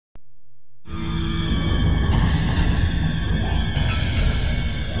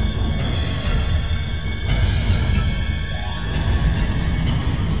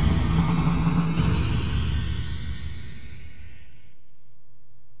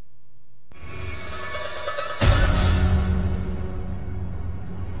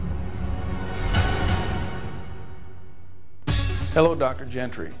Hello, Dr.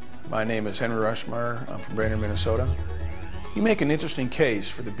 Gentry. My name is Henry Rushmeyer. I'm from Brainerd, Minnesota. You make an interesting case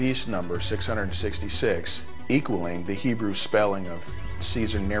for the beast number 666 equaling the Hebrew spelling of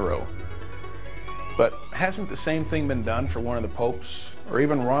Caesar Nero. But hasn't the same thing been done for one of the popes, or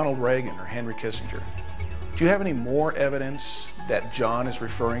even Ronald Reagan or Henry Kissinger? Do you have any more evidence that John is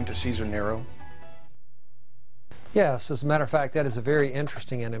referring to Caesar Nero? Yes, as a matter of fact, that is a very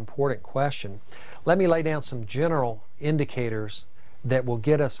interesting and important question. Let me lay down some general indicators that will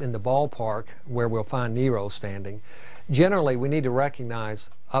get us in the ballpark where we'll find Nero standing. Generally, we need to recognize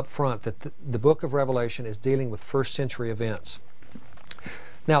up front that the book of Revelation is dealing with first century events.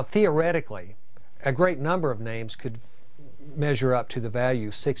 Now, theoretically, a great number of names could measure up to the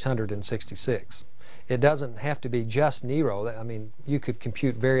value 666. It doesn't have to be just Nero. I mean, you could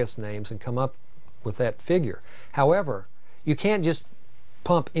compute various names and come up with that figure. However, you can't just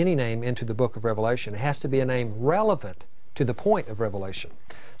pump any name into the book of Revelation. It has to be a name relevant to the point of Revelation.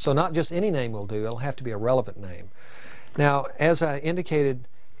 So not just any name will do, it'll have to be a relevant name. Now, as I indicated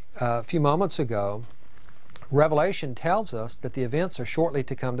a few moments ago, Revelation tells us that the events are shortly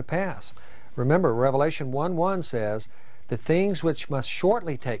to come to pass. Remember, Revelation 1:1 says, the things which must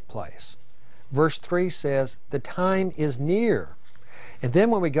shortly take place. Verse 3 says, the time is near. And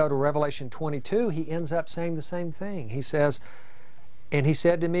then when we go to Revelation 22, he ends up saying the same thing. He says, and he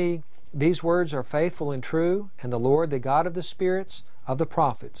said to me, these words are faithful and true, and the Lord, the God of the spirits of the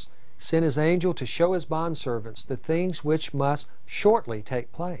prophets, sent his angel to show his bondservants the things which must shortly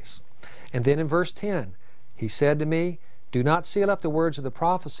take place. And then in verse 10, he said to me, do not seal up the words of the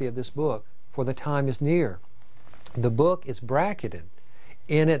prophecy of this book, for the time is near. The book is bracketed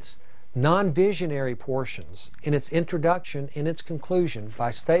in its non-visionary portions, in its introduction, in its conclusion, by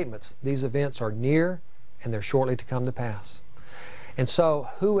statements. These events are near and they're shortly to come to pass. And so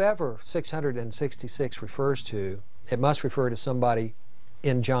whoever 666 refers to, it must refer to somebody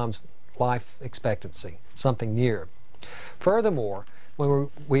in John's life expectancy, something near. Furthermore, when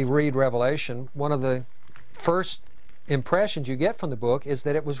we read Revelation, one of the first impressions you get from the book is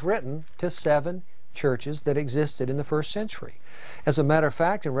that it was written to 7 churches that existed in the first century. As a matter of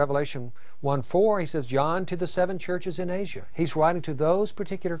fact, in Revelation 1:4, he says, John to the 7 churches in Asia. He's writing to those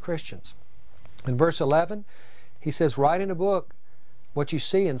particular Christians. In verse 11, he says, write in a book what you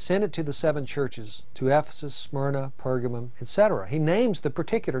see and send it to the 7 churches, to Ephesus, Smyrna, Pergamum, etc. He names the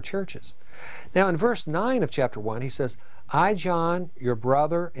particular churches. Now in verse 9 of chapter 1, he says, I, John, your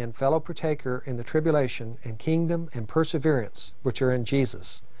brother and fellow partaker in the tribulation and kingdom and perseverance which are in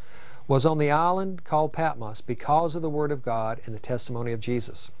Jesus, was on the island called Patmos because of the Word of God and the testimony of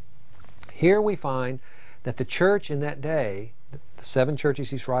Jesus. Here we find that the church in that day, the 7 churches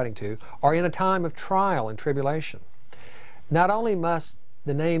he's writing to, are in a time of trial and tribulation. Not only must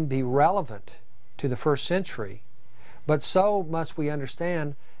the name be relevant to the first century, but so must we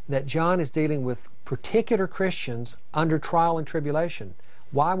understand that John is dealing with particular Christians under trial and tribulation.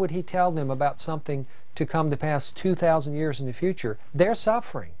 Why would he tell them about something to come to pass 2,000 years in the future? They're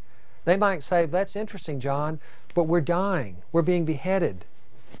suffering. They might say, that's interesting, John, but we're dying. We're being beheaded.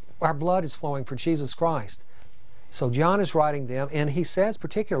 Our blood is flowing for Jesus Christ. So John is writing them, and he says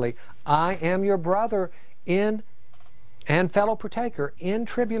particularly, I am your brother in and fellow partaker in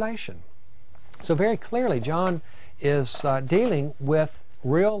tribulation. So very clearly, John is dealing with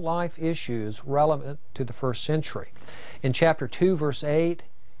real life issues relevant to the first century. In chapter 2, verse 8,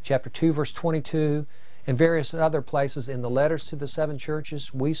 chapter 2, verse 22, and various other places in the letters to the 7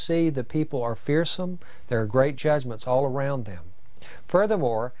 churches, we see the people are fearsome. There are great judgments all around them.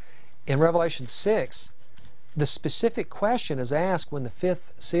 Furthermore, in Revelation 6, the specific question is asked when the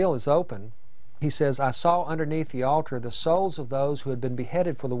 5th seal is opened. He says, I saw underneath the altar the souls of those who had been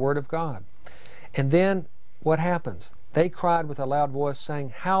beheaded for the Word of God. And then what happens? They cried with a loud voice,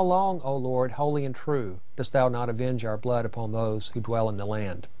 saying, how long, O Lord, holy and true, dost thou not avenge our blood upon those who dwell in the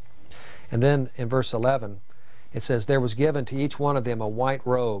land? And then in verse 11, it says, there was given to each one of them a white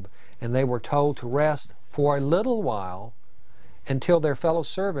robe, and they were told to rest for a little while until their fellow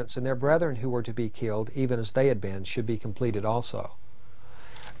servants and their brethren who were to be killed, even as they had been, should be completed also.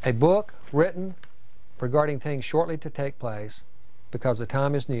 A book written regarding things shortly to take place, because the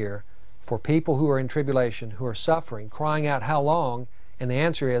time is near, for people who are in tribulation, who are suffering, crying out, how long? And the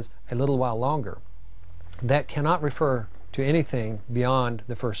answer is, a little while longer. That cannot refer to anything beyond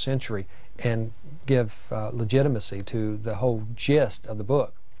the first century and give legitimacy to the whole gist of the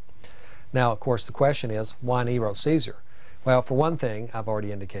book. Now, of course, the question is, why Nero Caesar? Well, for one thing, I've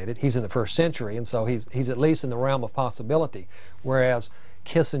already indicated, he's in the first century, and so he's at least in the realm of possibility, whereas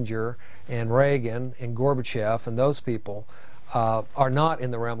Kissinger and Reagan and Gorbachev and those people are not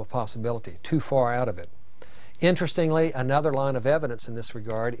in the realm of possibility, too far out of it. Interestingly, another line of evidence in this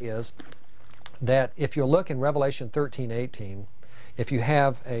regard is that if you look in Revelation 13:18, if you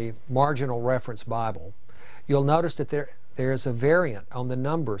have a marginal reference Bible, you'll notice that there is a variant on the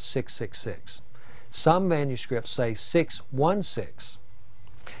number 666. Some manuscripts say 616.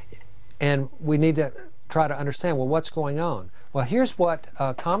 And we need to try to understand, well, what's going on? Well, here's what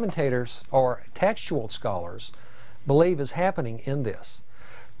commentators or textual scholars believe is happening in this.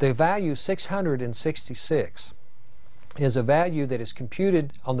 The value 666 is a value that is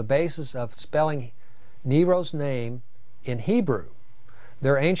computed on the basis of spelling Nero's name in Hebrew.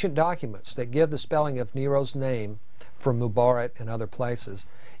 There are ancient documents that give the spelling of Nero's name from Mubarak and other places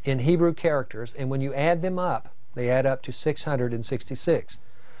in Hebrew characters, and when you add them up, they add up to 666.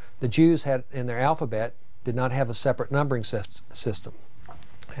 The Jews had in their alphabet did not have a separate numbering system.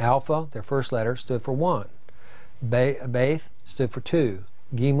 Alpha, their first letter, stood for 1. Beth stood for 2.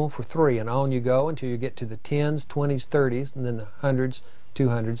 Gimel for 3, and on you go until you get to the 10s, 20s, 30s, and then the 100s,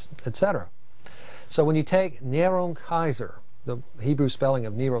 200s, etc. So when you take Neron Kaiser, the Hebrew spelling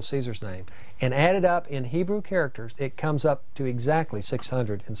of Nero Caesar's name, and add it up in Hebrew characters, it comes up to exactly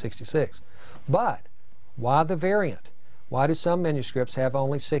 666. But why the variant? Why do some manuscripts have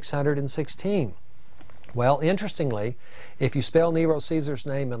only 616? Well, interestingly, if you spell Nero Caesar's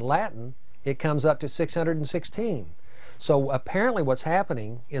name in Latin, it comes up to 616. So apparently what's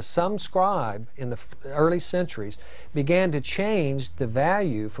happening is some scribe in the early centuries began to change the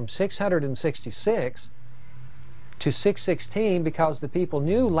value from 666 to 616 because the people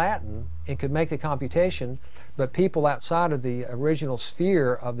knew Latin and could make the computation, but people outside of the original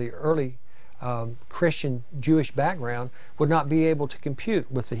sphere of the early Christian Jewish background would not be able to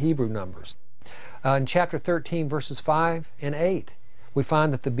compute with the Hebrew numbers. In chapter 13, verses 5 and 8, we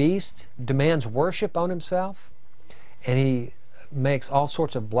find that the beast demands worship on himself, and he makes all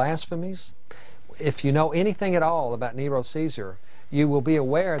sorts of blasphemies. If you know anything at all about Nero Caesar, you will be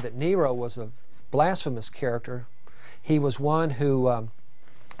aware that Nero was a blasphemous character. He was one who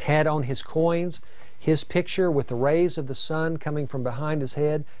had on his coins his picture with the rays of the sun coming from behind his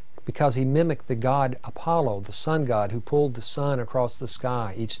head, because he mimicked the god Apollo, the sun god, who pulled the sun across the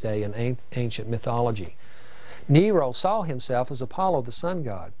sky each day in ancient mythology. Nero saw himself as Apollo, the sun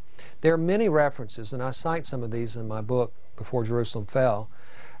god. There are many references, and I cite some of these in my book, Before Jerusalem Fell,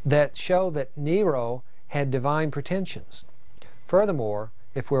 that show that Nero had divine pretensions. Furthermore,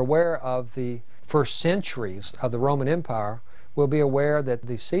 if we're aware of the first centuries of the Roman Empire, we'll be aware that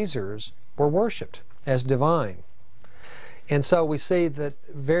the Caesars were worshipped as divine. And so we see that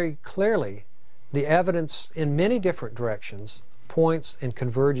very clearly the evidence in many different directions points and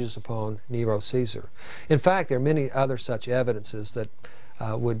converges upon Nero Caesar. In fact, there are many other such evidences that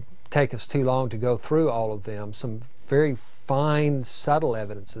would take us too long to go through all of them, some very fine, subtle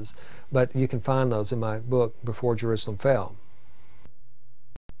evidences, but you can find those in my book, Before Jerusalem Fell.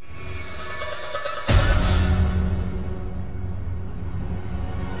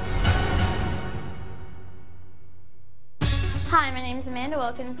 Hi, my name is Amanda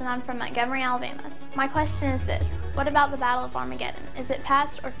Wilkins, and I'm from Montgomery, Alabama. My question is this: what about the Battle of Armageddon? Is it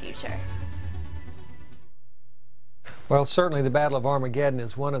past or future? Well, certainly the Battle of Armageddon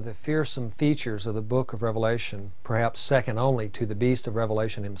is one of the fearsome features of the book of Revelation, perhaps second only to the beast of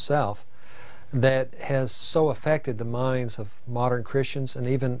Revelation himself, that has so affected the minds of modern Christians and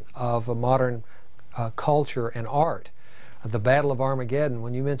even of a modern culture and art. The Battle of Armageddon,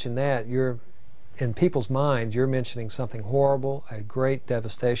 when you mention that, in people's minds, you're mentioning something horrible, a great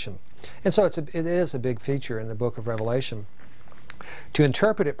devastation. And so it is a big feature in the book of Revelation. To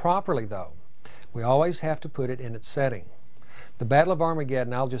interpret it properly, though, we always have to put it in its setting. The Battle of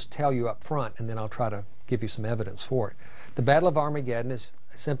Armageddon, I'll just tell you up front, and then I'll try to give you some evidence for it. The Battle of Armageddon is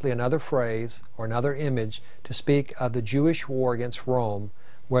simply another phrase or another image to speak of the Jewish war against Rome,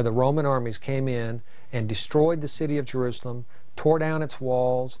 where the Roman armies came in and destroyed the city of Jerusalem, tore down its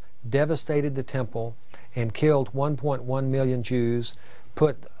walls, devastated the temple, and killed 1.1 million Jews,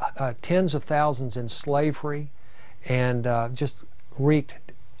 put tens of thousands in slavery, and just wreaked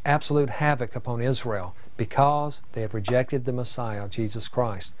absolute havoc upon Israel because they had rejected the Messiah, Jesus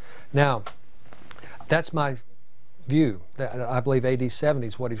Christ. Now, that's my view. I believe AD 70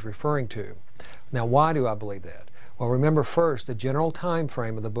 is what he's referring to. Now, why do I believe that? Well, remember first the general time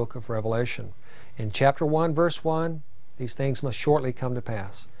frame of the book of Revelation. In chapter 1, verse 1, these things must shortly come to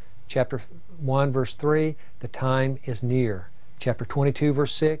pass. Chapter 1, verse 3, the time is near. Chapter 22,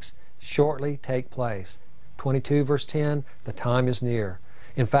 verse 6, shortly take place. 22, verse 10, the time is near.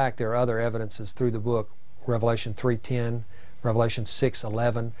 In fact, there are other evidences through the book, Revelation 3:10, Revelation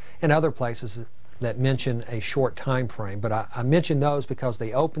 6:11, and other places that mention a short time frame. But I mention those because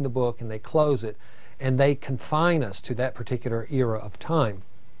they open the book and they close it, and they confine us to that particular era of time.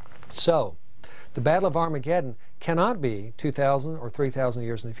 So, the Battle of Armageddon cannot be 2,000 or 3,000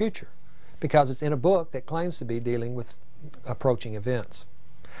 years in the future, because it's in a book that claims to be dealing with approaching events.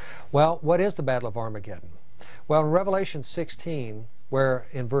 Well, what is the Battle of Armageddon? Well, in Revelation 16, where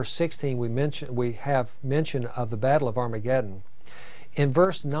in verse 16 we have mention of the Battle of Armageddon, in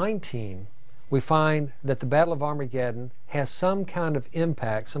verse 19 we find that the Battle of Armageddon has some kind of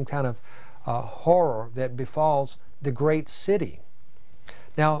impact, some kind of horror that befalls the great city.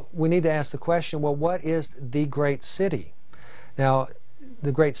 Now, we need to ask the question, well, what is the great city? Now,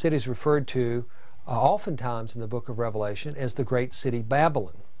 the great city is referred to oftentimes in the book of Revelation as the great city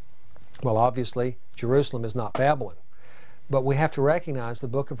Babylon. Well, obviously, Jerusalem is not Babylon. But we have to recognize the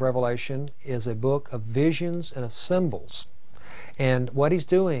book of Revelation is a book of visions and of symbols. And what he's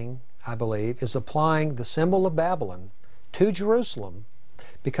doing, I believe, is applying the symbol of Babylon to Jerusalem,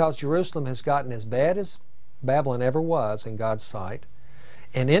 because Jerusalem has gotten as bad as Babylon ever was in God's sight.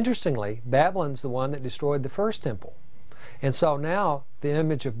 And interestingly, Babylon's the one that destroyed the first temple. And so now the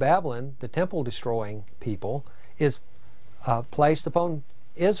image of Babylon, the temple-destroying people, is placed upon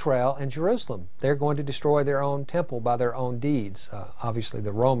Israel and Jerusalem. They're going to destroy their own temple by their own deeds. Obviously,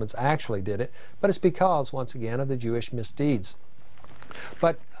 the Romans actually did it, but it's because, once again, of the Jewish misdeeds.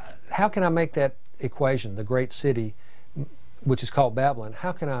 But how can I make that equation, the great city, which is called Babylon,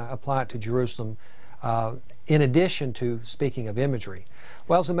 how can I apply it to Jerusalem in addition to speaking of imagery?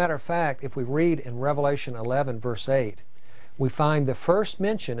 Well, as a matter of fact, if we read in Revelation 11, verse 8, we find the first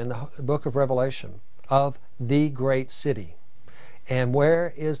mention in the book of Revelation of the great city. And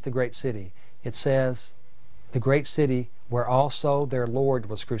where is the great city? It says, the great city where also their Lord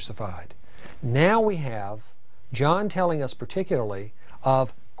was crucified. Now we have John telling us particularly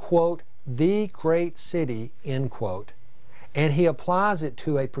of, quote, the great city, end quote. And he applies it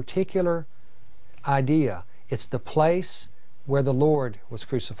to a particular idea. It's the place where the Lord was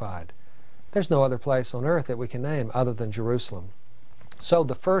crucified. There's no other place on earth that we can name other than Jerusalem. So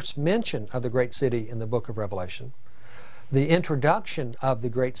the first mention of the great city in the book of Revelation, the introduction of the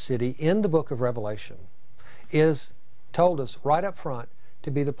great city in the book of Revelation, is told us right up front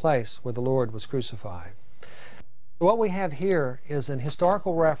to be the place where the Lord was crucified. What we have here is an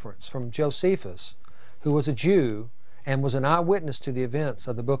historical reference from Josephus, who was a Jew and was an eyewitness to the events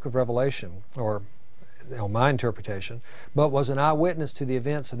of the book of Revelation, or on my interpretation, but was an eyewitness to the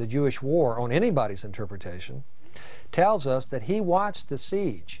events of the Jewish war on anybody's interpretation, tells us that he watched the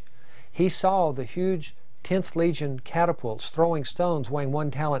siege. He saw the huge 10th Legion catapults throwing stones weighing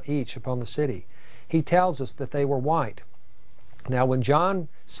 1 talent each upon the city. He tells us that they were white. Now, when John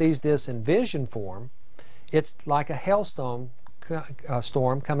sees this in vision form, it's like a hailstone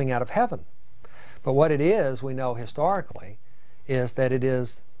storm coming out of heaven. But what it is, we know historically, is that it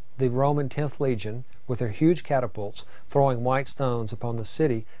is the Roman 10th Legion with their huge catapults throwing white stones upon the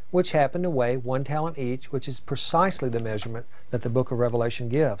city, which happened to weigh 1 talent each, which is precisely the measurement that the book of Revelation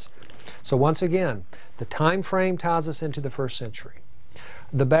gives. So once again, the time frame ties us into the first century.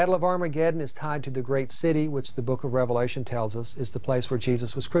 The Battle of Armageddon is tied to the great city, which the book of Revelation tells us is the place where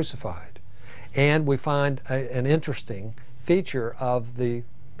Jesus was crucified. And we find an interesting feature of the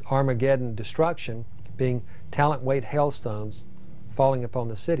Armageddon destruction being talent weight hailstones falling upon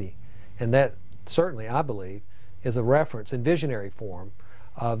the city. And that certainly, I believe, is a reference in visionary form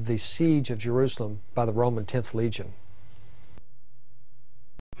of the siege of Jerusalem by the Roman 10th Legion.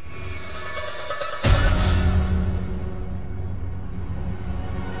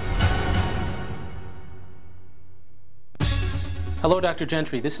 Hello, Dr.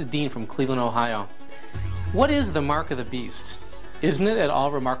 Gentry. This is Dean from Cleveland, Ohio. What is the mark of the beast? Isn't it at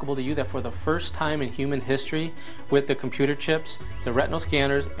all remarkable to you that for the first time in human history, with the computer chips, the retinal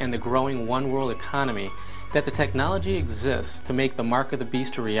scanners, and the growing one-world economy, that the technology exists to make the mark of the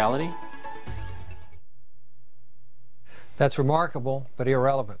beast a reality? That's remarkable, but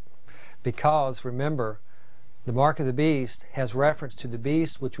irrelevant. Because, remember, the mark of the beast has reference to the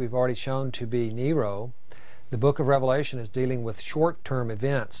beast, which we've already shown to be Nero. The book of Revelation is dealing with short-term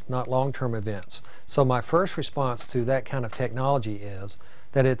events, not long-term events. So my first response to that kind of technology is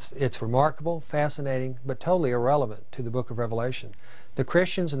that it's remarkable, fascinating, but totally irrelevant to the book of Revelation. The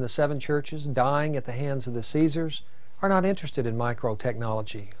Christians in the 7 churches dying at the hands of the Caesars are not interested in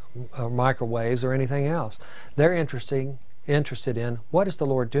micro-technology, or microwaves, or anything else. They're interested in what is the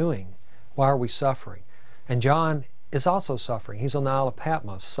Lord doing? Why are we suffering? And John is also suffering. He's on the Isle of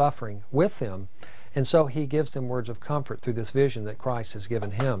Patmos, suffering with them. And so he gives them words of comfort through this vision that Christ has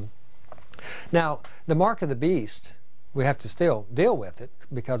given him. Now, the mark of the beast, we have to still deal with it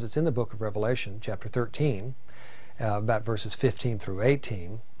because it's in the book of Revelation, chapter 13, about verses 15 through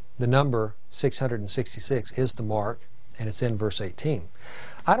 18. the number 666 is the mark, and it's in verse 18.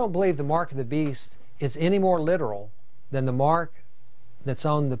 I don't believe the mark of the beast is any more literal than the mark that's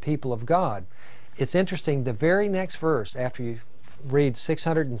on the people of God. It's interesting, the very next verse after you read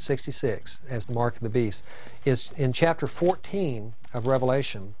 666 as the mark of the beast is in chapter 14 of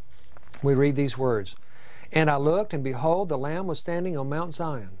Revelation. We read these words, "And I looked, and behold, the Lamb was standing on Mount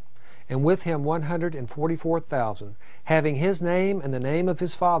Zion, and with him 144,000, having his name and the name of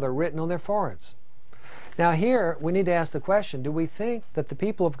his Father written on their foreheads." Now here we need to ask the question, do we think that the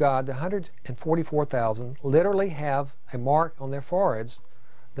people of God, the 144,000, literally have a mark on their foreheads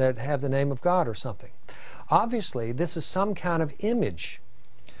that have the name of God or something? Obviously, this is some kind of image.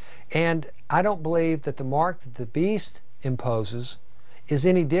 And I don't believe that the mark that the beast imposes is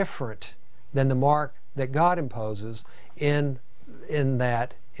any different than the mark that God imposes in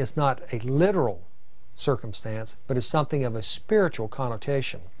that it's not a literal circumstance, but it's something of a spiritual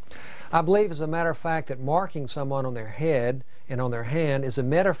connotation. I believe, as a matter of fact, that marking someone on their head and on their hand is a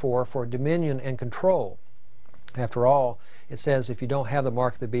metaphor for dominion and control. After all, it says if you don't have the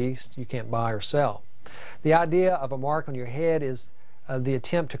mark of the beast, you can't buy or sell. The idea of a mark on your head is the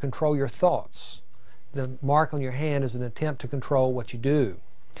attempt to control your thoughts. The mark on your hand is an attempt to control what you do.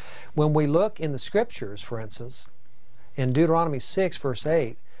 When we look in the Scriptures, for instance, in Deuteronomy 6, verse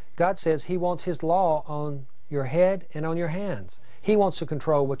 8, God says He wants His law on your head and on your hands. He wants to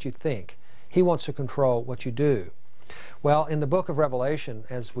control what you think. He wants to control what you do. Well, in the book of Revelation,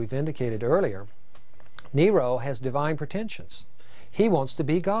 as we've indicated earlier, Nero has divine pretensions. He wants to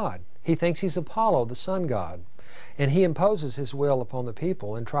be God. He thinks he's Apollo, the sun god. And he imposes his will upon the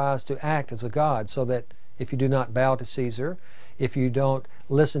people and tries to act as a god, so that if you do not bow to Caesar, if you don't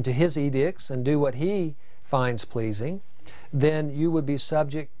listen to his edicts and do what he finds pleasing, then you would be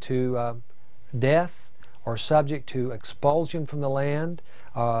subject to death, or subject to expulsion from the land,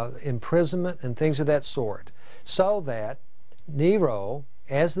 imprisonment, and things of that sort. So that Nero,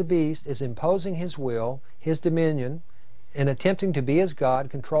 as the beast, is imposing his will, his dominion, and attempting to be as God,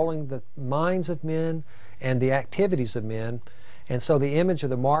 controlling the minds of men and the activities of men. And so the image of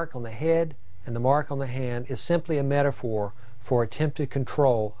the mark on the head and the mark on the hand is simply a metaphor for attempted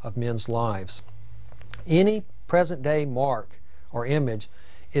control of men's lives. Any present-day mark or image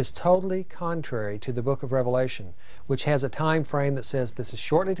is totally contrary to the book of Revelation, which has a time frame that says this is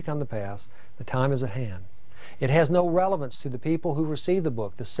shortly to come to pass, the time is at hand. It has no relevance to the people who receive the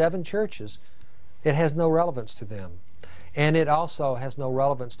book, the 7 churches. It has no relevance to them. And it also has no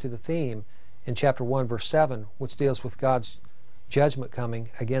relevance to the theme in chapter 1, verse 7, which deals with God's judgment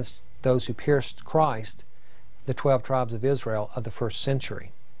coming against those who pierced Christ, the 12 tribes of Israel of the first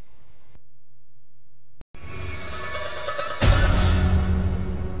century.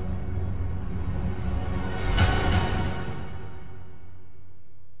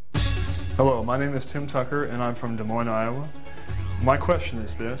 Hello, my name is Tim Tucker, and I'm from Des Moines, Iowa. My question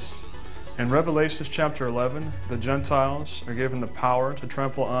is this. In Revelation chapter 11, the Gentiles are given the power to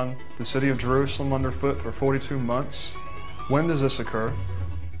trample on the city of Jerusalem underfoot for 42 months. When does this occur?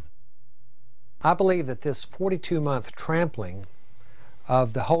 I believe that this 42-month trampling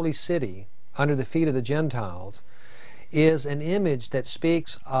of the holy city under the feet of the Gentiles is an image that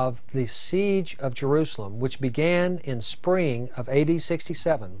speaks of the siege of Jerusalem, which began in spring of AD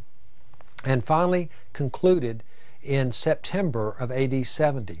 67 and finally concluded in September of AD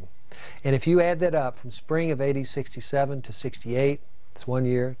 70. And if you add that up from spring of AD 67 to 68, it's 1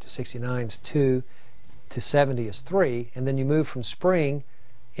 year, to 69 is 2, to 70 is 3, and then you move from spring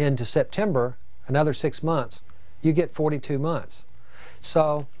into September, another 6 months, you get 42 months.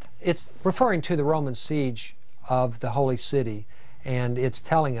 So it's referring to the Roman siege of the holy city, and it's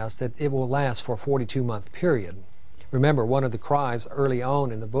telling us that it will last for a 42-month period. Remember, one of the cries early on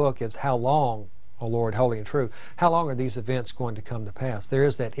in the book is, "How long, O Lord, holy and true?" How long are these events going to come to pass? There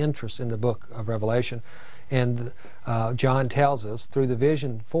is that interest in the book of Revelation, and John tells us through the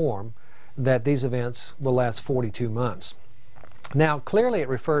vision form that these events will last 42 months. Now, clearly it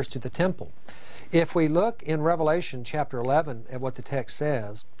refers to the temple. If we look in Revelation chapter 11 at what the text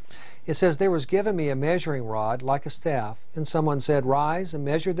says, it says, "There was given me a measuring rod like a staff, and someone said, 'Rise and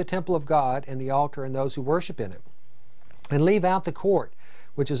measure the temple of God and the altar and those who worship in it, and leave out the court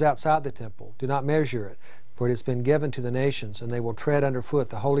which is outside the temple. Do not measure it, for it has been given to the nations, and they will tread underfoot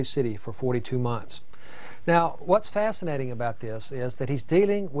the holy city for 42 months. Now, what's fascinating about this is that he's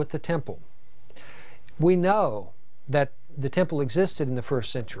dealing with the temple. We know that the temple existed in the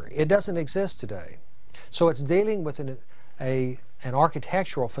first century. It doesn't exist today. So it's dealing with an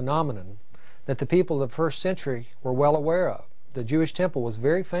architectural phenomenon that the people of the first century were well aware of. The Jewish temple was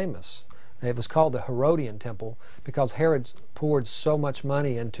very famous. It was called the Herodian temple because Herod poured so much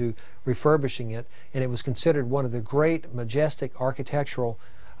money into refurbishing it, and it was considered one of the great, majestic architectural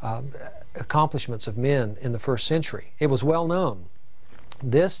accomplishments of men in the first century. It was well known.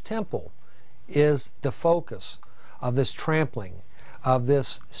 This temple is the focus of this trampling, of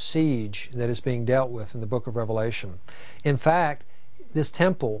this siege that is being dealt with in the book of Revelation. In fact, this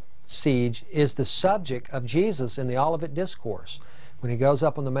temple siege is the subject of Jesus in the Olivet Discourse. When he goes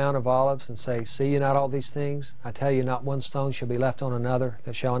up on the Mount of Olives and says, "See you not all these things? I tell you, not one stone shall be left on another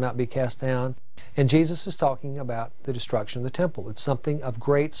that shall not be cast down." And Jesus is talking about the destruction of the temple. It's something of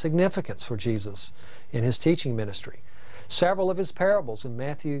great significance for Jesus in his teaching ministry. Several of his parables in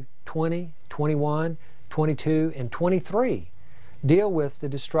Matthew 20, 21, 22, and 23 deal with the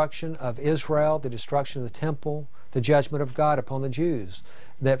destruction of Israel, the destruction of the temple, the judgment of God upon the Jews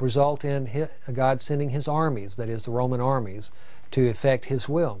that result in God sending his armies, that is the Roman armies, to effect his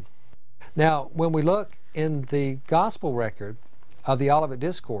will. Now, when we look in the gospel record of the Olivet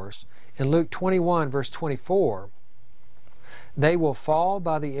Discourse, in Luke 21, verse 24, "They will fall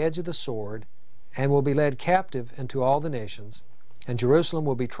by the edge of the sword and will be led captive into all the nations, and Jerusalem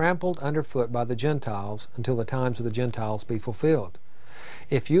will be trampled underfoot by the Gentiles until the times of the Gentiles be fulfilled."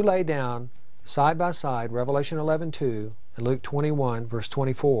 If you lay down side by side Revelation 11:2 and Luke 21, verse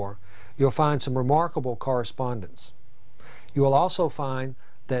 24, you'll find some remarkable correspondence. You will also find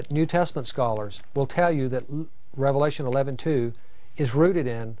that New Testament scholars will tell you that Revelation 11:2 is rooted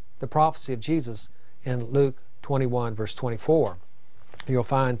in the prophecy of Jesus in Luke 21, verse 24. You'll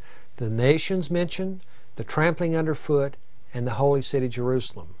find the nations mentioned, the trampling underfoot, and the holy city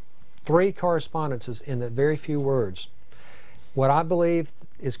Jerusalem. 3 correspondences in the very few words. What I believe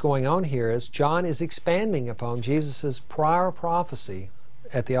is going on here is John is expanding upon Jesus' prior prophecy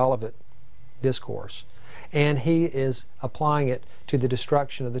at the Olivet Discourse, and he is applying it to the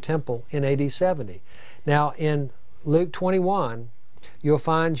destruction of the temple in AD 70. Now, in Luke 21, you'll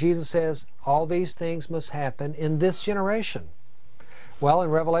find Jesus says, all these things must happen in this generation. Well,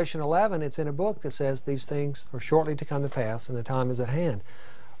 in Revelation 11, it's in a book that says these things are shortly to come to pass and the time is at hand.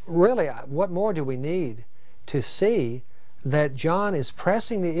 Really, what more do we need to see that John is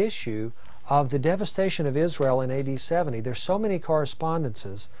pressing the issue of the devastation of Israel in AD 70? There's so many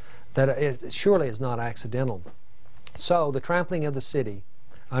correspondences that it surely is not accidental. So the trampling of the city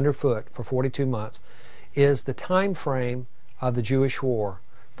underfoot for 42 months is the time frame of the Jewish war,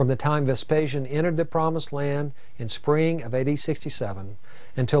 from the time Vespasian entered the Promised Land in spring of AD 67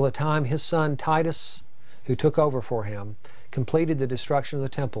 until the time his son Titus, who took over for him, completed the destruction of the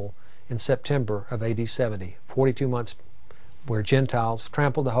temple in September of AD 70, 42 months where Gentiles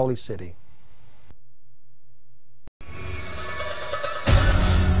trampled the holy city.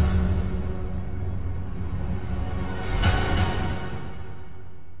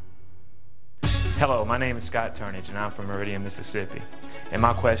 Hello, my name is Scott Turnage and I'm from Meridian, Mississippi. And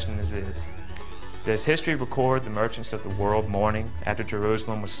my question is this: does history record the merchants of the world mourning after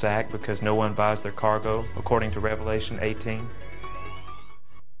Jerusalem was sacked because no one buys their cargo, according to Revelation 18?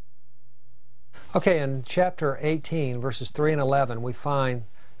 Okay, in chapter 18, verses 3 and 11, we find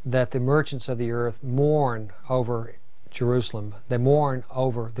that the merchants of the earth mourn over Jerusalem. They mourn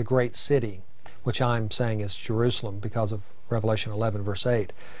over the great city, which I'm saying is Jerusalem because of Revelation 11, verse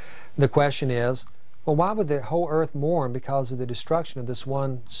 8. The question is, well, why would the whole earth mourn because of the destruction of this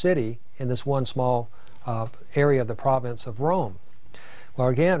one city in this one small area of the province of Rome? Well,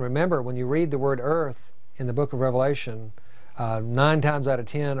 again, remember, when you read the word earth in the book of Revelation, 9 times out of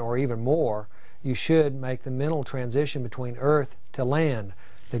 10 or even more, you should make the mental transition between earth to land.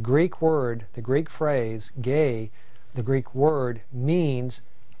 The Greek word, the Greek phrase, gay, the Greek word means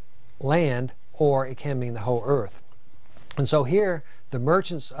land, or it can mean the whole earth. And so here, the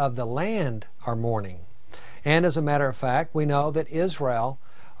merchants of the land are mourning. And as a matter of fact, we know that Israel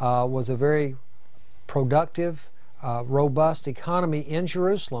was a very productive, robust economy in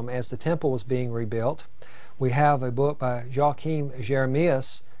Jerusalem as the temple was being rebuilt. We have a book by Joachim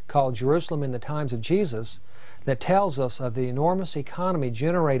Jeremias called Jerusalem in the Times of Jesus that tells us of the enormous economy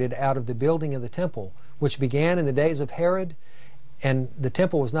generated out of the building of the temple, which began in the days of Herod, and the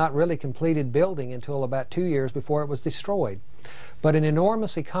temple was not really completed building until about 2 years before it was destroyed. But an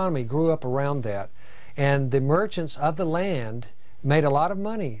enormous economy grew up around that, and the merchants of the land made a lot of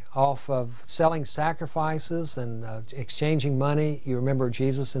money off of selling sacrifices and exchanging money. You remember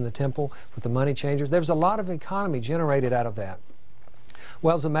Jesus in the temple with the money changers? There was a lot of economy generated out of that.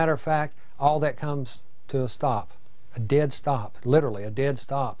 Well, as a matter of fact, all that comes to a stop, a dead stop, literally a dead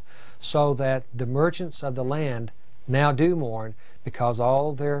stop, so that the merchants of the land now do mourn because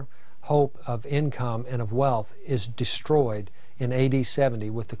all their hope of income and of wealth is destroyed in AD 70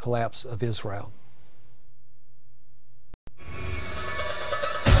 with the collapse of Israel.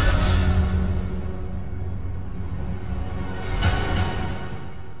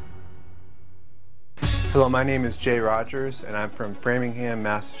 Hello, my name is Jay Rogers, and I'm from Framingham,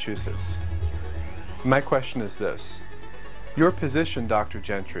 Massachusetts. My question is this. Your position, Dr.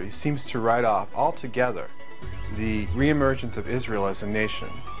 Gentry, seems to write off altogether the reemergence of Israel as a nation,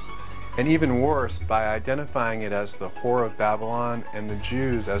 and even worse, by identifying it as the whore of Babylon and the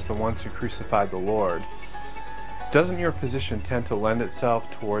Jews as the ones who crucified the Lord. Doesn't your position tend to lend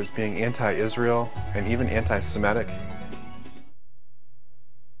itself towards being anti-Israel and even anti-Semitic?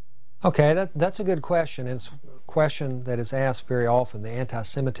 Okay, that's a good question. It's a question that is asked very often, the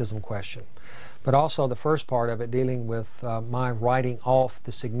anti-Semitism question. But also the first part of it, dealing with my writing off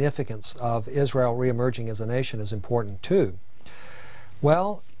the significance of Israel reemerging as a nation, is important too.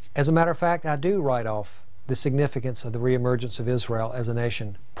 Well, as a matter of fact, I do write off the significance of the reemergence of Israel as a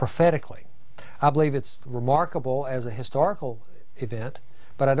nation prophetically. I believe it's remarkable as a historical event,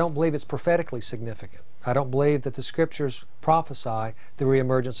 but I don't believe it's prophetically significant. I don't believe that the Scriptures prophesy the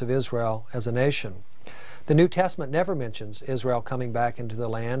reemergence of Israel as a nation. The New Testament never mentions Israel coming back into the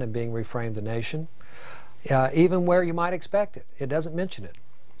land and being reframed a nation, even where you might expect it. It doesn't mention it.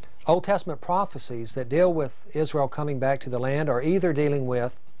 Old Testament prophecies that deal with Israel coming back to the land are either dealing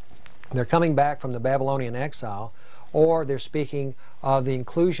with they're coming back from the Babylonian exile, or they're speaking of the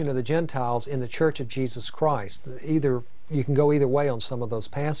inclusion of the Gentiles in the Church of Jesus Christ. You can go either way on some of those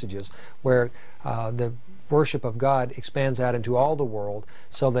passages where the worship of God expands out into all the world,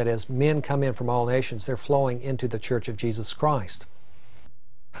 so that as men come in from all nations, they're flowing into the Church of Jesus Christ.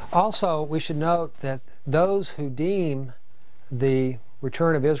 Also, we should note that those who deem the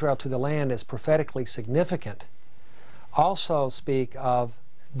return of Israel to the land as prophetically significant also speak of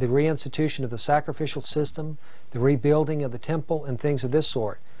the reinstitution of the sacrificial system, the rebuilding of the temple, and things of this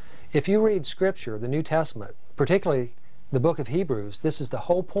sort. If you read Scripture, the New Testament, particularly the book of Hebrews, this is the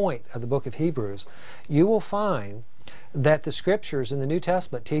whole point of the book of Hebrews, you will find that the Scriptures in the New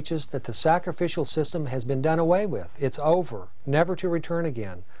Testament teaches that the sacrificial system has been done away with. It's over, never to return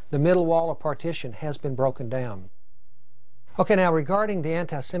again. The middle wall of partition has been broken down. Okay, now regarding the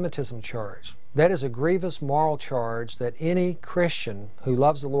anti-Semitism charge, that is a grievous moral charge that any Christian who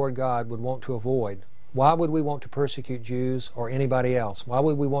loves the Lord God would want to avoid. Why would we want to persecute Jews or anybody else? Why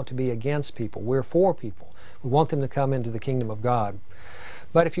would we want to be against people? We're for people. We want them to come into the kingdom of God.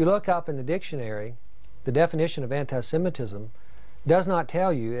 But if you look up in the dictionary, the definition of anti-Semitism does not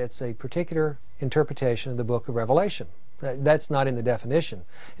tell you it's a particular interpretation of the book of Revelation. That's not in the definition.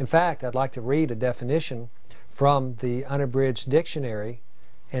 In fact, I'd like to read a definition from the Unabridged Dictionary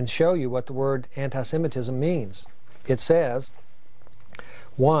and show you what the word anti-Semitism means. It says,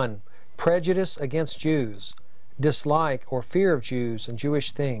 1. Prejudice against Jews, dislike or fear of Jews and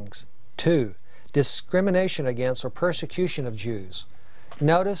Jewish things. 2. Discrimination against or persecution of Jews.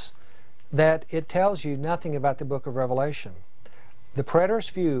 Notice that it tells you nothing about the book of Revelation. The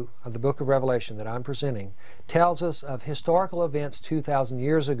preterist view of the book of Revelation that I'm presenting tells us of historical events 2,000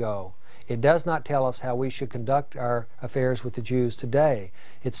 years ago. It does not tell us how we should conduct our affairs with the Jews today.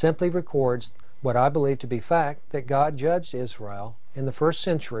 It simply records what I believe to be fact, that God judged Israel in the first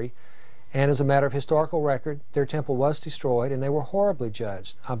century, and as a matter of historical record, their temple was destroyed and they were horribly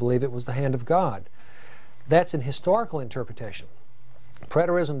judged. I believe it was the hand of God. That's an historical interpretation.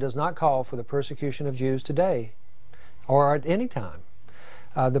 Preterism does not call for the persecution of Jews today or at any time.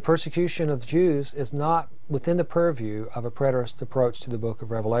 The persecution of Jews is not within the purview of a preterist approach to the book of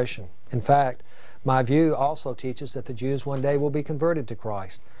Revelation. In fact, my view also teaches that the Jews one day will be converted to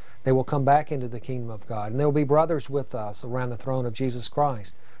Christ. They will come back into the kingdom of God, and they will be brothers with us around the throne of Jesus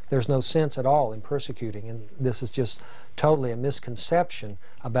Christ. There's no sense at all in persecuting, and this is just totally a misconception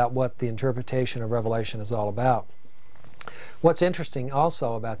about what the interpretation of Revelation is all about. What's interesting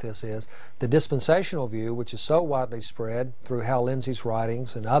also about this is the dispensational view, which is so widely spread through Hal Lindsey's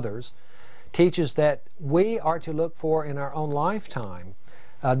writings and others, teaches that we are to look for in our own lifetime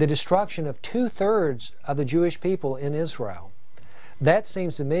the destruction of 2/3 of the Jewish people in Israel. That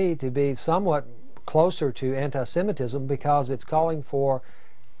seems to me to be somewhat closer to anti-Semitism, because it's calling for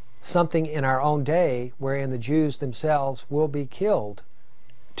something in our own day wherein the Jews themselves will be killed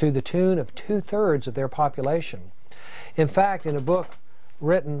to the tune of 2/3 of their population. In fact, in a book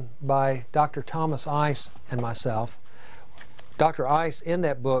written by Dr. Thomas Ice and myself, Dr. Ice in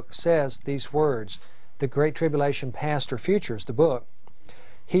that book says these words, The Great Tribulation Past or Futures, the book.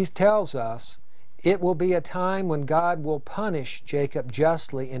 He tells us it will be a time when God will punish Jacob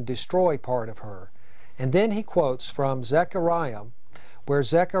justly and destroy part of her. And then he quotes from Zechariah, where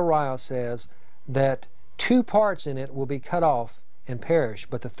Zechariah says that 2 parts in it will be cut off and perish,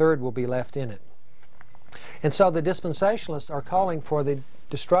 but the third will be left in it. And so the dispensationalists are calling for the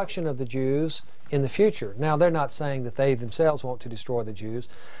destruction of the Jews in the future. Now, they're not saying that they themselves want to destroy the Jews,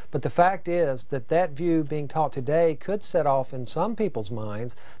 but the fact is that that view being taught today could set off in some people's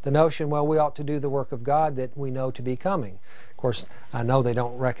minds the notion, well, we ought to do the work of God that we know to be coming. Of course, I know they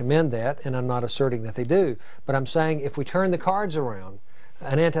don't recommend that, and I'm not asserting that they do, but I'm saying if we turn the cards around,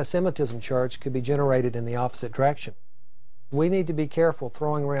 an anti-Semitism charge could be generated in the opposite direction. We need to be careful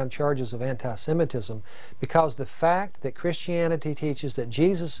throwing around charges of anti-Semitism, because the fact that Christianity teaches that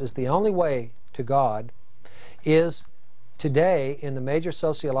Jesus is the only way to God is today in the major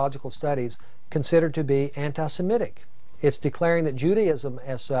sociological studies considered to be anti-Semitic. It's declaring that Judaism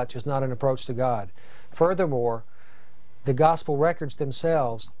as such is not an approach to God. Furthermore, the gospel records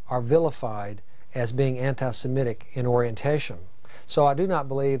themselves are vilified as being anti-Semitic in orientation. So I do not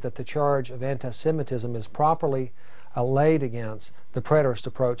believe that the charge of anti-Semitism is properly laid against the preterist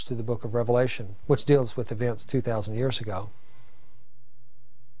approach to the book of Revelation, which deals with events 2,000 years ago.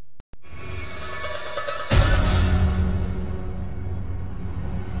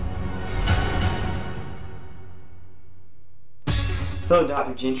 Hello,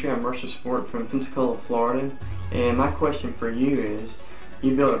 Dr. Gentry. I'm Mercer Sport from Pensacola, Florida, and my question for you is,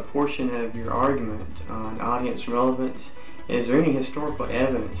 you built a portion of your argument on audience relevance. Is there any historical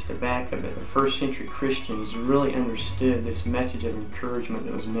evidence to back up that the first century Christians really understood this message of encouragement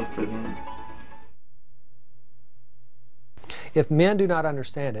that was meant for them? If men do not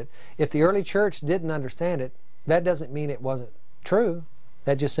understand it, if the early church didn't understand it, that doesn't mean it wasn't true.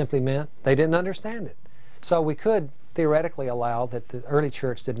 That just simply meant they didn't understand it. So we could theoretically allow that the early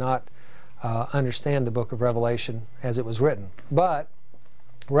church did not understand the book of Revelation as it was written. But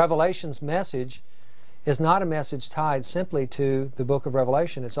Revelation's message is not a message tied simply to the book of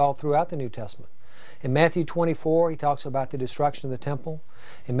Revelation. It's all throughout the New Testament. In Matthew 24, he talks about the destruction of the temple.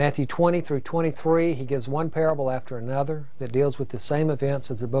 In Matthew 20 through 23, he gives one parable after another that deals with the same events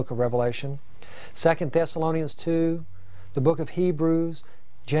as the book of Revelation. 2 Thessalonians 2, the book of Hebrews,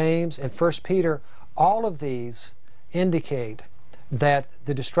 James, and 1 Peter, all of these indicate that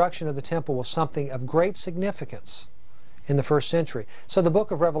the destruction of the temple was something of great significance in the first century. So the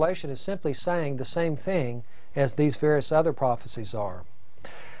book of Revelation is simply saying the same thing as these various other prophecies are.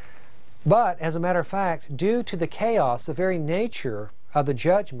 But, as a matter of fact, due to the chaos, the very nature of the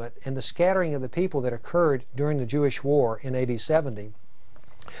judgment and the scattering of the people that occurred during the Jewish war in AD 70,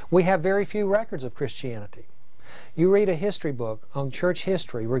 we have very few records of Christianity. You read a history book on church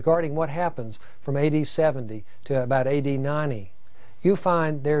history regarding what happens from AD 70 to about AD 90. You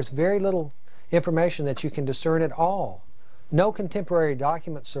find there's very little information that you can discern at all. No contemporary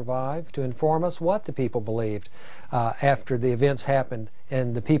documents survive to inform us what the people believed after the events happened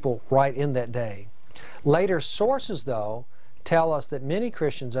and the people right in that day. Later sources, though, tell us that many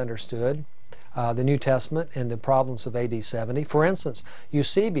Christians understood the New Testament and the problems of AD 70. For instance,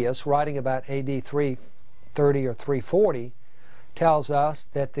 Eusebius, writing about AD 330 or 340, tells us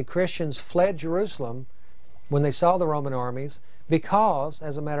that the Christians fled Jerusalem when they saw the Roman armies because,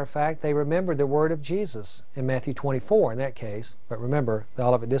 as a matter of fact, they remembered the word of Jesus in Matthew 24 in that case. But remember, the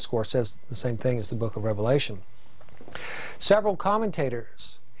Olivet Discourse says the same thing as the book of Revelation. Several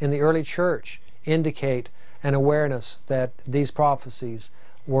commentators in the early church indicate an awareness that these prophecies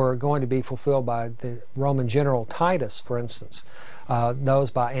were going to be fulfilled by the Roman general Titus, for instance.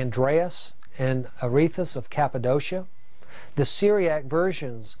 Those by Andreas and Aretas of Cappadocia. The Syriac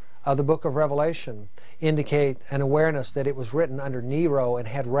versions of the book of Revelation indicate an awareness that it was written under Nero and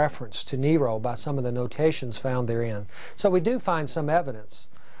had reference to Nero by some of the notations found therein. So we do find some evidence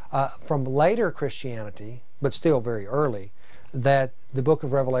from later Christianity, but still very early, that the book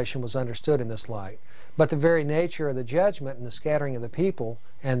of Revelation was understood in this light. But the very nature of the judgment and the scattering of the people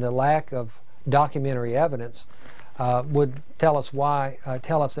and the lack of documentary evidence would tell us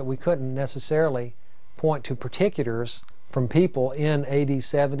that we couldn't necessarily point to particulars from people in AD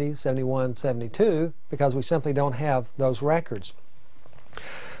 70, 71, 72, because we simply don't have those records.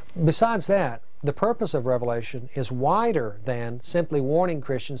 Besides that, the purpose of Revelation is wider than simply warning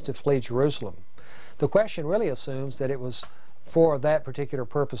Christians to flee Jerusalem. The question really assumes that it was for that particular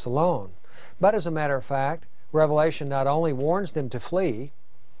purpose alone. But as a matter of fact, Revelation not only warns them to flee,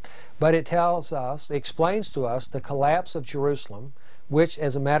 but it tells us, explains to us the collapse of Jerusalem, which,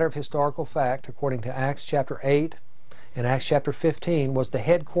 as a matter of historical fact, according to Acts chapter 8 and Acts chapter 15, was the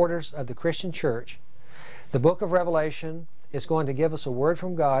headquarters of the Christian church. The book of Revelation is going to give us a word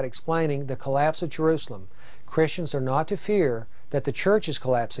from God explaining the collapse of Jerusalem. Christians are not to fear that the church is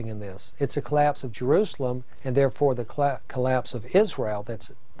collapsing in this. It's a collapse of Jerusalem and therefore the collapse of Israel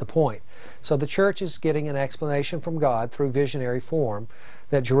that's the point. So the church is getting an explanation from God through visionary form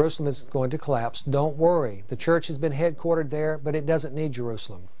that Jerusalem is going to collapse. Don't worry. The church has been headquartered there, but it doesn't need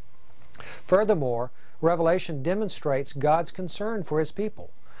Jerusalem. Furthermore, Revelation demonstrates God's concern for His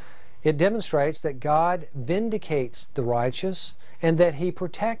people. It demonstrates that God vindicates the righteous and that He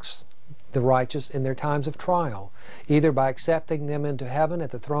protects the righteous in their times of trial, either by accepting them into heaven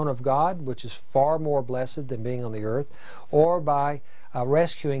at the throne of God, which is far more blessed than being on the earth, or by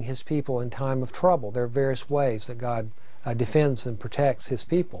rescuing His people in time of trouble. There are various ways that God defends and protects His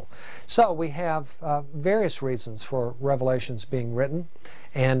people. So we have various reasons for Revelations being written,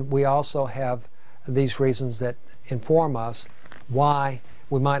 and we also have these reasons that inform us why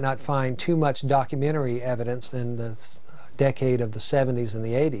we might not find too much documentary evidence in the decade of the 70s and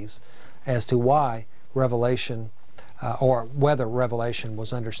the 80s as to why Revelation, or whether Revelation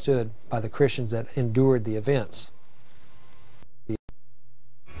was understood by the Christians that endured the events.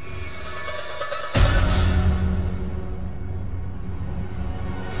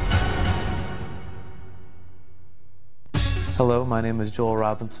 Hello, my name is Joel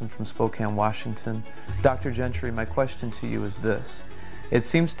Robinson from Spokane, Washington. Dr. Gentry, my question to you is this. It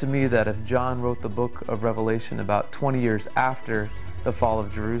seems to me that if John wrote the book of Revelation about 20 years after the fall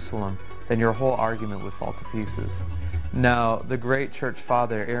of Jerusalem, then your whole argument would fall to pieces. Now, the great church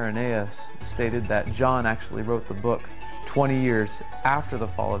father Irenaeus stated that John actually wrote the book 20 years after the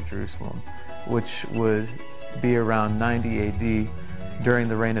fall of Jerusalem, which would be around 90 AD during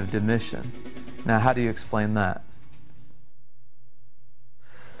the reign of Domitian. Now, how do you explain that?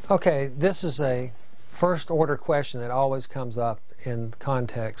 Okay, this is a first-order question that always comes up in the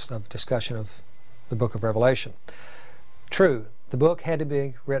context of discussion of the book of Revelation. True, the book had to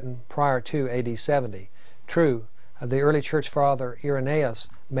be written prior to AD 70. True, the early church father Irenaeus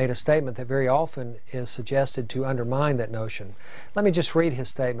made a statement that very often is suggested to undermine that notion. Let me just read his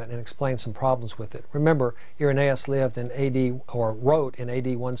statement and explain some problems with it. Remember, Irenaeus lived in AD, or wrote in AD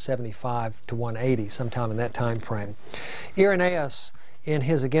 175 to 180, sometime in that time frame. Irenaeus, in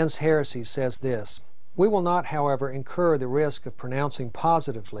his Against Heresy, says this: "We will not, however, incur the risk of pronouncing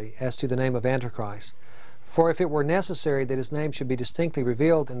positively as to the name of Antichrist. For if it were necessary that his name should be distinctly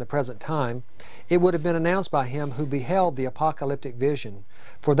revealed in the present time, it would have been announced by him who beheld the apocalyptic vision.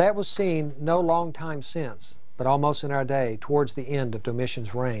 For that was seen no long time since, but almost in our day, towards the end of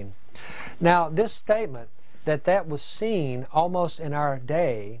Domitian's reign." Now, this statement that was seen almost in our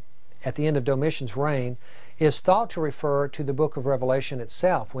day, at the end of Domitian's reign, is thought to refer to the book of Revelation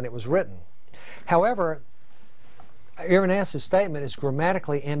itself when it was written. However, Irenaeus' statement is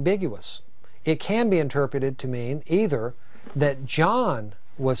grammatically ambiguous. It can be interpreted to mean either that John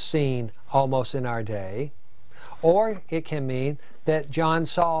was seen almost in our day, or it can mean that John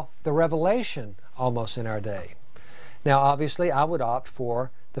saw the revelation almost in our day. Now, obviously, I would opt for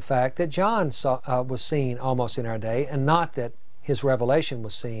the fact that John was seen almost in our day, and not that his revelation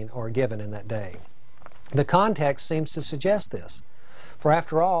was seen or given in that day. The context seems to suggest this. For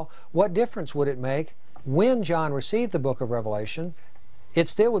after all, what difference would it make when John received the book of Revelation? It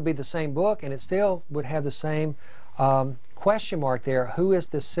still would be the same book, and it still would have the same question mark there. Who is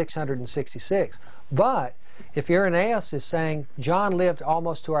this 666? But if Irenaeus is saying John lived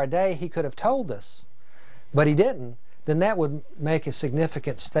almost to our day, he could have told us, but he didn't, then that would make a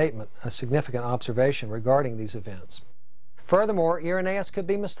significant statement, a significant observation regarding these events. Furthermore, Irenaeus could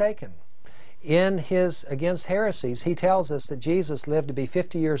be mistaken. In his Against Heresies, he tells us that Jesus lived to be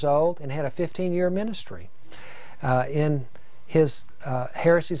 50 years old and had a 15-year ministry. In his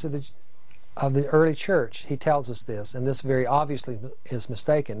Heresies of the early church, he tells us this, and this very obviously is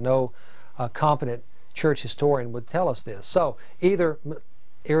mistaken. No competent church historian would tell us this. So either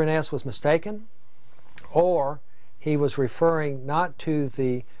Irenaeus was mistaken, or he was referring not to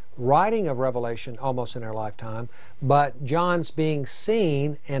the writing of Revelation almost in our lifetime, but John's being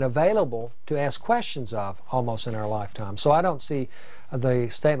seen and available to ask questions of almost in our lifetime. So I don't see the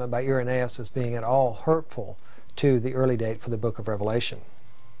statement by Irenaeus as being at all hurtful to the early date for the book of Revelation.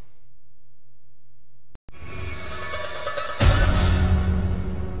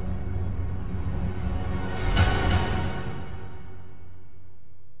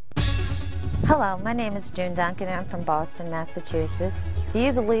 Hello, my name is June Duncan and I'm from Boston, Massachusetts. Do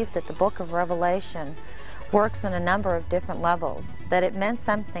you believe that the book of Revelation works on a number of different levels, that it meant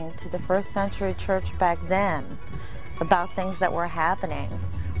something to the first century church back then about things that were happening,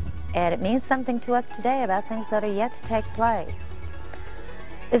 and it means something to us today about things that are yet to take place?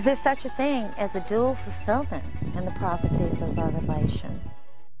 Is there such a thing as a dual fulfillment in the prophecies of Revelation?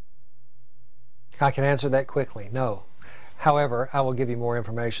 I can answer that quickly. No. However, I will give you more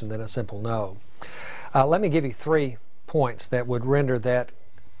information than a simple no. Let me give you 3 points that would render that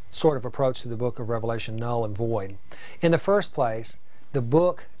sort of approach to the book of Revelation null and void. In the first place, the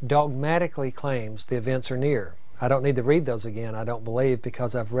book dogmatically claims the events are near. I don't need to read those again, I don't believe,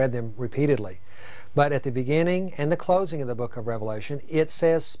 because I've read them repeatedly. But at the beginning and the closing of the book of Revelation, it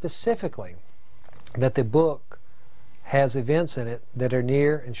says specifically that the book has events in it that are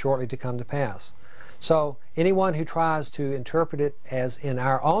near and shortly to come to pass. So anyone who tries to interpret it as in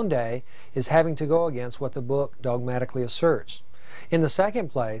our own day is having to go against what the book dogmatically asserts. In the second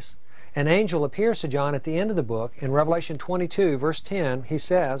place, an angel appears to John at the end of the book. In Revelation 22, verse 10, he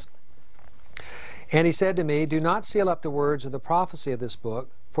says, "And he said to me, do not seal up the words of the prophecy of this book,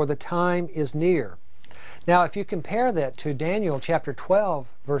 for the time is near." Now, if you compare that to Daniel chapter 12,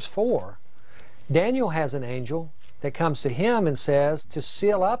 verse 4, Daniel has an angel that comes to him and says to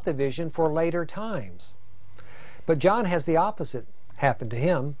seal up the vision for later times. But John has the opposite happen to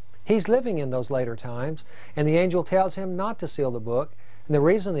him. He's living in those later times, and the angel tells him not to seal the book, and the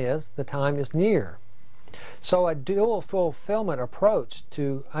reason is the time is near. So a dual fulfillment approach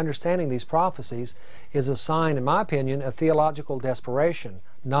to understanding these prophecies is a sign, in my opinion, of theological desperation,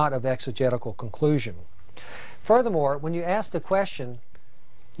 not of exegetical conclusion. Furthermore, when you ask the question,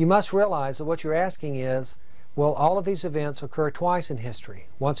 you must realize that what you're asking is, will all of these events occur twice in history,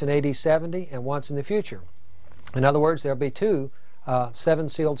 once in AD 70 and once in the future? In other words, there'll be two seven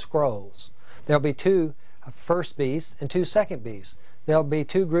sealed scrolls. There'll be two first beasts and two second beasts. There'll be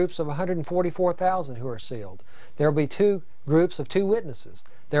two groups of 144,000 who are sealed. There'll be two groups of two witnesses.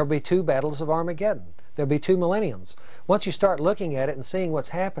 There'll be two battles of Armageddon. There'll be two millenniums. Once you start looking at it and seeing what's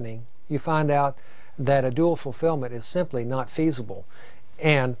happening, you find out that a dual fulfillment is simply not feasible.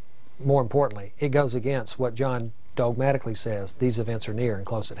 And more importantly, it goes against what John dogmatically says, these events are near and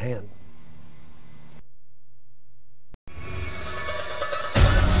close at hand.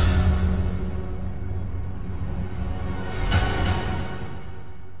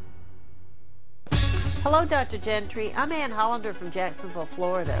 Hello, Dr. Gentry. I'm Ann Hollander from Jacksonville,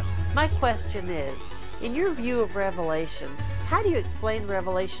 Florida. My question is, in your view of Revelation, how do you explain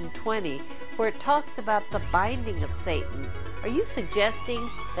Revelation 20, where it talks about the binding of Satan? Are you suggesting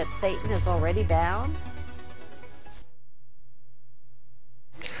that Satan is already bound?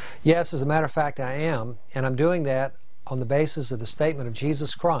 Yes, as a matter of fact, I am, and I'm doing that on the basis of the statement of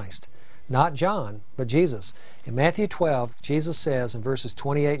Jesus Christ. Not John, but Jesus. In Matthew 12, Jesus says in verses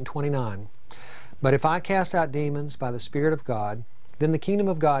 28 and 29, "But if I cast out demons by the Spirit of God, then the kingdom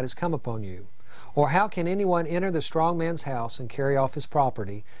of God has come upon you. Or how can anyone enter the strong man's house and carry off his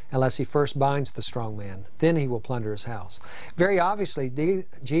property unless he first binds the strong man? Then he will plunder his house." Very obviously,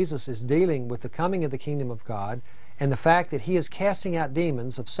 Jesus is dealing with the coming of the kingdom of God and the fact that he is casting out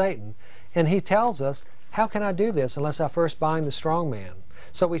demons of Satan. And he tells us, how can I do this unless I first bind the strong man?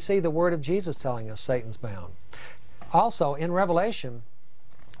 So we see the word of Jesus telling us Satan's bound. Also, in Revelation,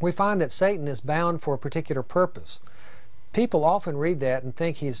 we find that Satan is bound for a particular purpose. People often read that and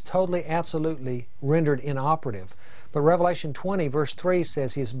think he is totally, absolutely rendered inoperative. But Revelation 20, verse 3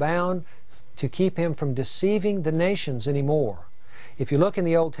 says he is bound to keep him from deceiving the nations anymore. If you look in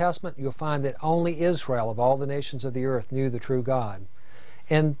the Old Testament, you'll find that only Israel of all the nations of the earth knew the true God.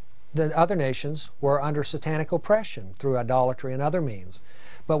 And the other nations were under satanic oppression through idolatry and other means.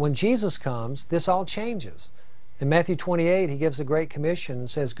 But when Jesus comes, this all changes. In Matthew 28, he gives a great commission and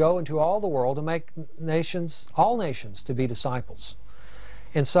says, "Go into all the world and make nations, all nations, to be disciples."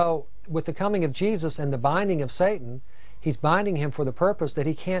 And so, with the coming of Jesus and the binding of Satan, he's binding him for the purpose that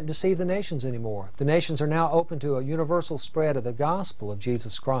he can't deceive the nations anymore. The nations are now open to a universal spread of the gospel of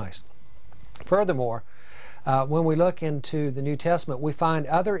Jesus Christ. Furthermore, when we look into the New Testament, we find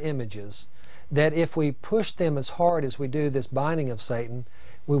other images that if we push them as hard as we do this binding of Satan,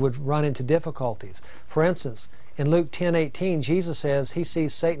 we would run into difficulties. For instance, in Luke 10:18, Jesus says he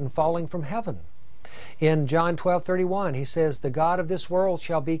sees Satan falling from heaven. In John 12:31, he says, "The god of this world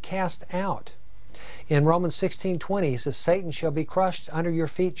shall be cast out." In Romans 16:20, he says, "Satan shall be crushed under your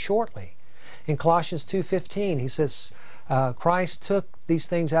feet shortly." In Colossians 2:15, he says, Christ took these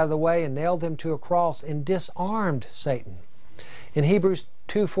things out of the way and nailed them to a cross and disarmed Satan. In Hebrews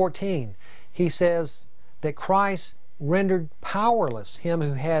 2:14, he says that Christ rendered powerless him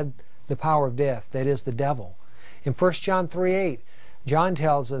who had the power of death, that is, the devil. In 1 John 3:8, John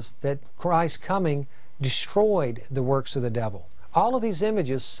tells us that Christ's coming destroyed the works of the devil. All of these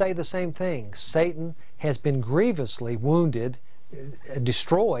images say the same thing. Satan has been grievously wounded,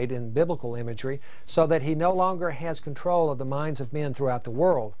 destroyed in biblical imagery, so that he no longer has control of the minds of men throughout the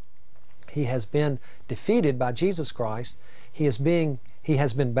world. He has been defeated by Jesus Christ. He has been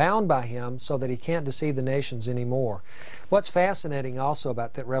bound by him so that he can't deceive the nations anymore. What's fascinating also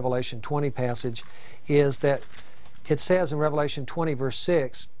about that Revelation 20 passage is that it says in Revelation 20 verse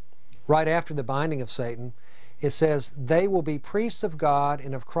 6, right after the binding of Satan, it says, they will be priests of God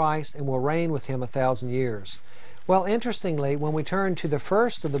and of Christ and will reign with him 1,000 years. Well, interestingly, when we turn to the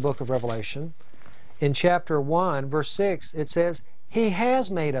first of the book of Revelation, in chapter 1, verse 6, it says, he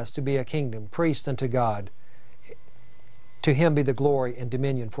has made us to be a kingdom, priest unto God. To him be the glory and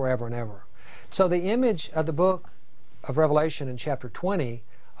dominion forever and ever. So the image of the book of Revelation in chapter 20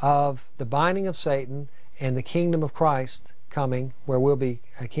 of the binding of Satan and the kingdom of Christ coming, where we'll be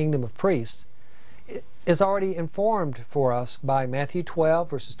a kingdom of priests, is already informed for us by Matthew 12,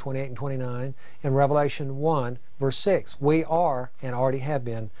 verses 28 and 29, and Revelation 1, verse 6. We are, and already have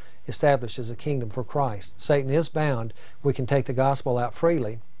been, established as a kingdom for Christ. Satan is bound. We can take the gospel out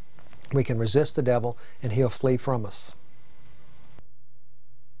freely. We can resist the devil, and he'll flee from us.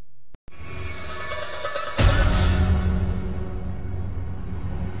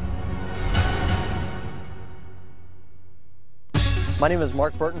 My name is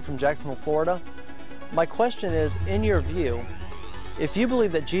Mark Burton from Jacksonville, Florida. My question is, in your view, if you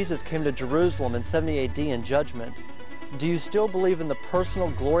believe that Jesus came to Jerusalem in 70 AD in judgment, do you still believe in the personal,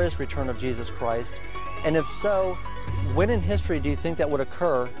 glorious return of Jesus Christ? And if so, when in history do you think that would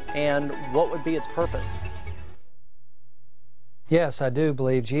occur, and what would be its purpose? Yes, I do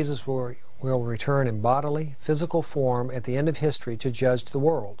believe Jesus will return in bodily, physical form at the end of history to judge the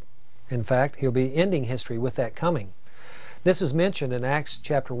world. In fact, he'll be ending history with that coming. This is mentioned in Acts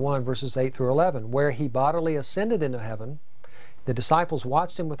chapter 1, verses 8 through 11, where he bodily ascended into heaven. The disciples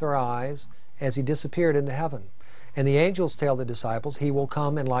watched him with their eyes as he disappeared into heaven. And the angels tell the disciples he will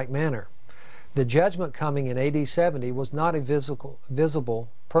come in like manner. The judgment coming in AD 70 was not a visible,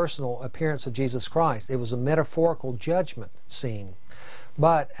 personal appearance of Jesus Christ. It was a metaphorical judgment scene.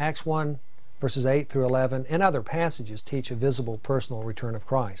 But Acts 1, verses 8 through 11, and other passages teach a visible, personal return of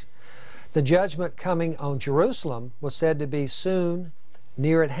Christ. The judgment coming on Jerusalem was said to be soon,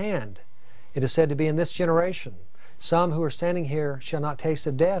 near at hand. It is said to be in this generation. Some who are standing here shall not taste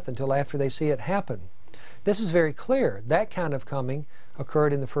of death until after they see it happen. This is very clear. That kind of coming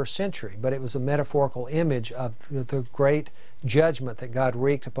occurred in the first century, but it was a metaphorical image of the great judgment that God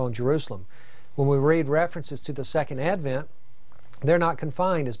wreaked upon Jerusalem. When we read references to the Second Advent, they're not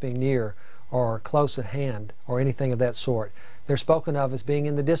confined as being near or close at hand or anything of that sort. They're spoken of as being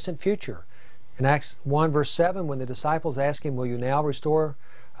in the distant future. In Acts 1, verse 7, when the disciples ask him, will you now restore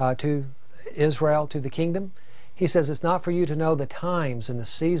to Israel to the kingdom? He says it's not for you to know the times and the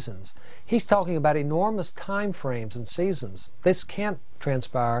seasons. He's talking about enormous time frames and seasons. This can't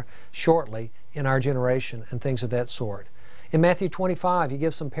transpire shortly in our generation and things of that sort. In Matthew 25, he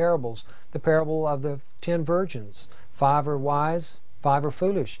gives some parables. The parable of the 10 virgins. 5 are wise, 5 are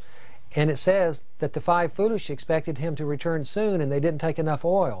foolish. And it says that the 5 foolish expected him to return soon, and they didn't take enough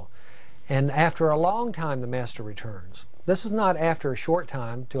oil. And after a long time, the master returns. This is not after a short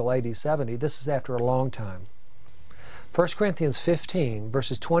time, till AD 70. This is after a long time. 1 Corinthians 15,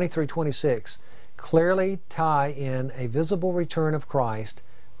 verses 20 through 26, clearly tie in a visible return of Christ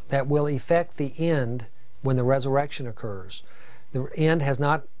that will effect the end when the resurrection occurs. The end has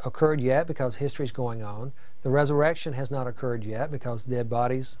not occurred yet because history is going on. The resurrection has not occurred yet because dead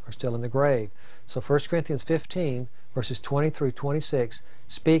bodies are still in the grave. So 1 Corinthians 15, verses 20 through 26,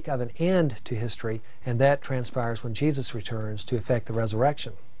 speak of an end to history, and that transpires when Jesus returns to effect the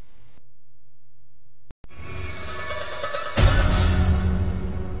resurrection.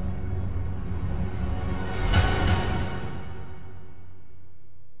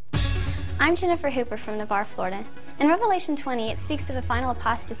 I'm Jennifer Hooper from Navarre, Florida. In Revelation 20, it speaks of a final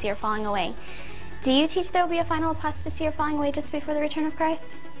apostasy or falling away. Do you teach there will be a final apostasy or falling away just before the return of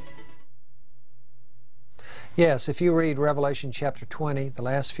Christ? Yes, if you read Revelation chapter 20, the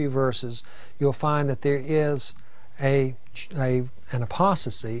last few verses, you'll find that there is an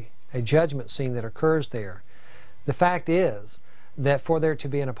apostasy, a judgment scene that occurs there. The fact is that for there to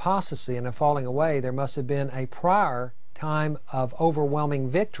be an apostasy and a falling away, there must have been a prior time of overwhelming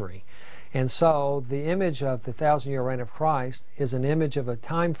victory. And so the image of the 1,000-year reign of Christ is an image of a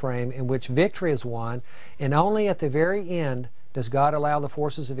time frame in which victory is won, and only at the very end does God allow the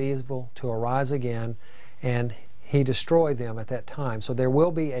forces of evil to arise again, and he destroy them at that time. So there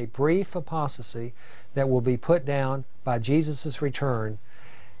will be a brief apostasy that will be put down by Jesus' return,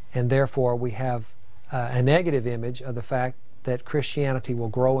 and therefore we have a negative image of the fact that Christianity will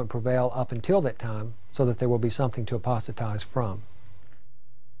grow and prevail up until that time, so that there will be something to apostatize from.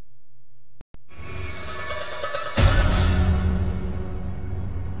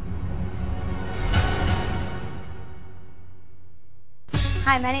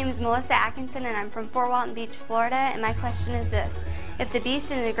 Hi, my name is Melissa Atkinson and I'm from Fort Walton Beach, Florida, and my question is this. If the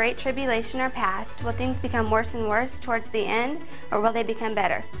beast and the Great Tribulation are past, will things become worse and worse towards the end, or will they become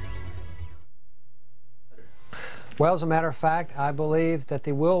better? Well, as a matter of fact, I believe that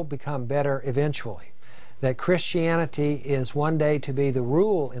they will become better eventually. That Christianity is one day to be the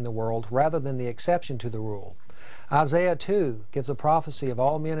rule in the world rather than the exception to the rule. Isaiah 2 gives a prophecy of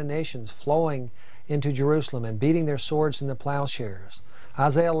all men and nations flowing into Jerusalem and beating their swords into plowshares.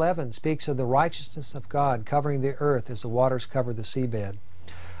 Isaiah 11 speaks of the righteousness of God covering the earth as the waters cover the seabed.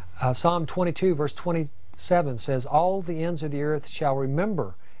 Psalm 22 verse 27 says, "All the ends of the earth shall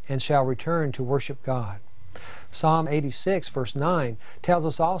remember and shall return to worship God." Psalm 86 verse 9 tells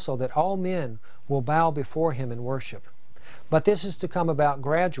us also that all men will bow before Him in worship. But this is to come about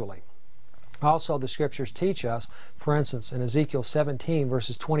gradually. Also, the Scriptures teach us, for instance, in Ezekiel 17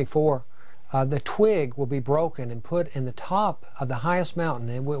 verses 24, the twig will be broken and put in the top of the highest mountain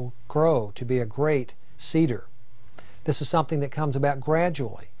and will grow to be a great cedar. This is something that comes about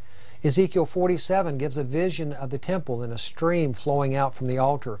gradually. Ezekiel 47 gives a vision of the temple and a stream flowing out from the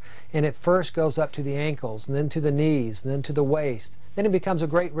altar. And it first goes up to the ankles, and then to the knees, and then to the waist. Then it becomes a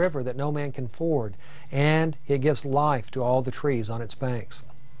great river that no man can ford. And it gives life to all the trees on its banks.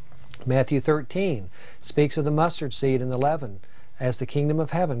 Matthew 13 speaks of the mustard seed and the leaven as the kingdom of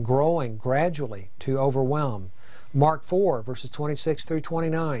heaven growing gradually to overwhelm. Mark 4 verses 26 through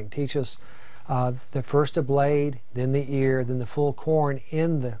 29 teach us the first a blade, then the ear, then the full corn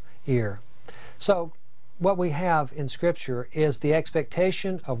in the ear. So what we have in Scripture is the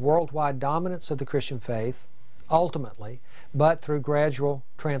expectation of worldwide dominance of the Christian faith, ultimately, but through gradual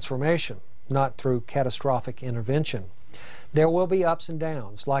transformation, not through catastrophic intervention. There will be ups and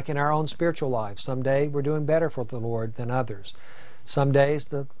downs, like in our own spiritual lives. Someday we're doing better for the Lord than others. Some days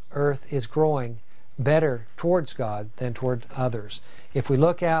the earth is growing better towards God than toward others. If we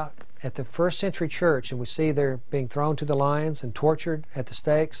look out at the first century church and we see they're being thrown to the lions and tortured at the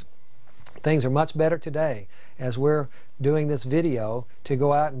stakes, things are much better today. As we're doing this video to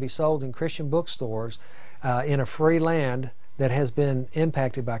go out and be sold in Christian bookstores in a free land that has been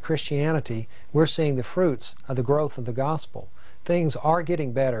impacted by Christianity, we're seeing the fruits of the growth of the gospel. Things are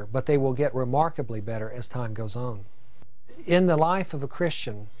getting better, but they will get remarkably better as time goes on. In the life of a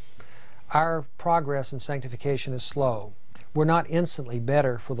Christian, our progress in sanctification is slow. We're not instantly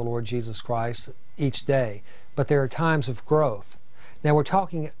better for the Lord Jesus Christ each day, but there are times of growth. Now we're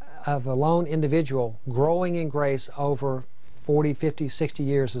talking of a lone individual growing in grace over 40, 50, 60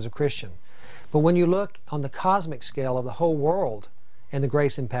 years as a Christian. But when you look on the cosmic scale of the whole world and the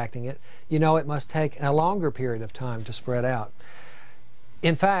grace impacting it, you know it must take a longer period of time to spread out.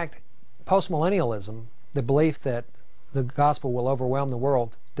 In fact, postmillennialism, the belief that the gospel will overwhelm the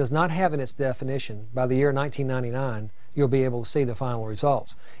world, does not have in its definition, by the year 1999, you'll be able to see the final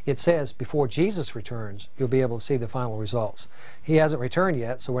results. It says before Jesus returns, you'll be able to see the final results. He hasn't returned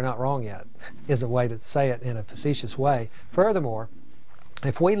yet, so we're not wrong yet, is a way to say it in a facetious way. Furthermore,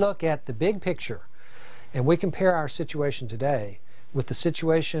 if we look at the big picture and we compare our situation today with the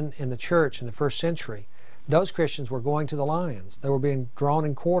situation in the church in the first century, those Christians were going to the lions. They were being drawn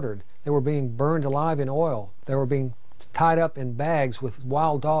and quartered. They were being burned alive in oil. They were being tied up in bags with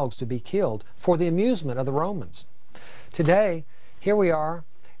wild dogs to be killed for the amusement of the Romans. Today, here we are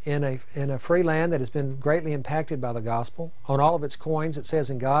in a free land that has been greatly impacted by the gospel. On all of its coins it says,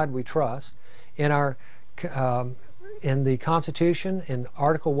 "In God we trust." In the Constitution, in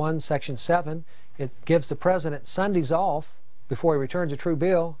Article 1, Section 7, it gives the President Sundays off before he returns a true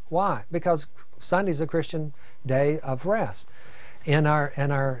bill. Why? Because Sunday's a Christian day of rest. And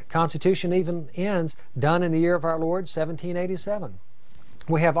our Constitution even ends, "Done in the year of our Lord, 1787.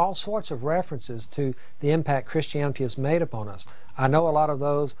 We have all sorts of references to the impact Christianity has made upon us. I know a lot of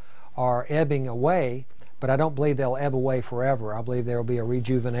those are ebbing away, but I don't believe they'll ebb away forever. I believe there will be a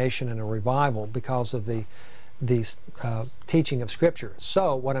rejuvenation and a revival because of the teaching of Scripture.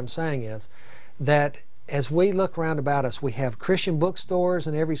 So what I'm saying is that as we look around about us, we have Christian bookstores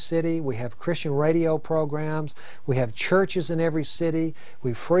in every city, we have Christian radio programs, we have churches in every city,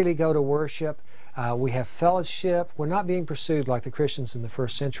 we freely go to worship, we have fellowship. We're not being pursued like the Christians in the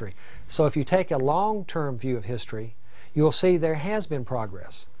first century. So if you take a long-term view of history, you'll see there has been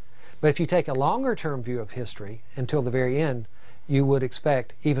progress. But if you take a longer-term view of history until the very end, you would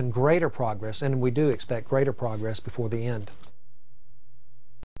expect even greater progress, and we do expect greater progress before the end.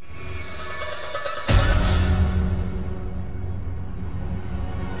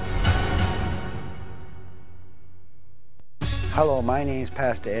 Hello, my name is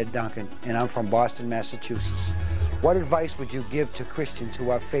Pastor Ed Duncan, and I'm from Boston, Massachusetts. What advice would you give to Christians who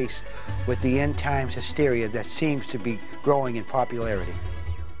are faced with the end times hysteria that seems to be growing in popularity?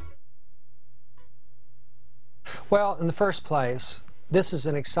 Well, in the first place, this is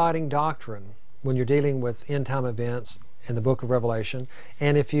an exciting doctrine when you're dealing with end-time events in the book of Revelation.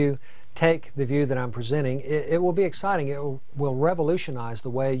 And if you take the view that I'm presenting, it will be exciting. It will revolutionize the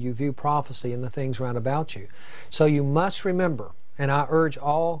way you view prophecy and the things round about you. So you must remember, and I urge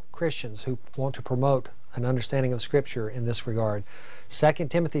all Christians who want to promote an understanding of Scripture in this regard, 2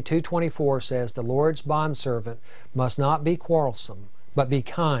 Timothy 2:24 says, "The Lord's bondservant must not be quarrelsome, but be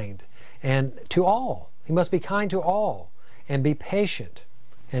kind, and to all. He must be kind to all, and be patient,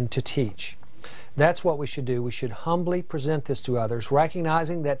 and to teach." That's what we should do. We should humbly present this to others,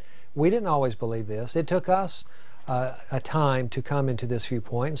 recognizing that we didn't always believe this. It took us a time to come into this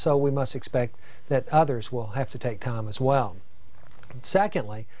viewpoint, and so we must expect that others will have to take time as well.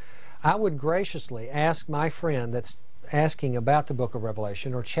 Secondly, I would graciously ask my friend that's asking about the book of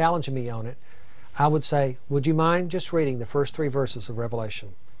Revelation or challenging me on it, I would say, would you mind just reading the first 3 verses of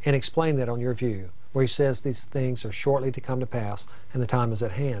Revelation and explain that on your view, where he says these things are shortly to come to pass and the time is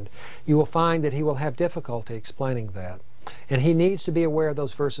at hand. You will find that he will have difficulty explaining that. And he needs to be aware of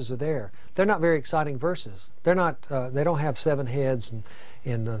those verses are there. They're not very exciting verses. They're not. They don't have 7 heads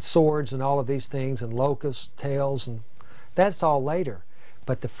and swords and all of these things and locusts, tails, and that's all later.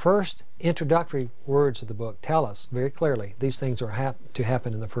 But the first introductory words of the book tell us very clearly these things are to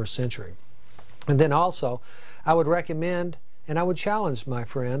happen in the first century. And then also, I would recommend and I would challenge my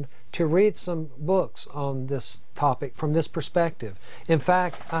friend to read some books on this topic from this perspective. In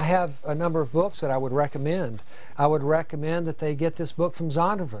fact, I have a number of books that I would recommend. I would recommend that they get this book from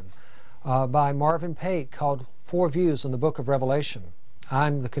Zondervan by Marvin Pate called 4 Views on the Book of Revelation.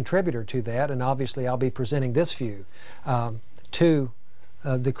 I'm the contributor to that, and obviously I'll be presenting this view to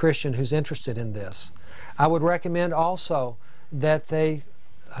the Christian who's interested in this. I would recommend also that they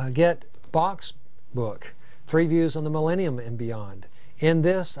get Bach's book, 3 Views on the Millennium and Beyond. In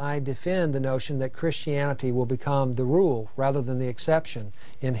this, I defend the notion that Christianity will become the rule rather than the exception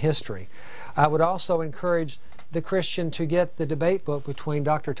in history. I would also encourage the Christian to get the debate book between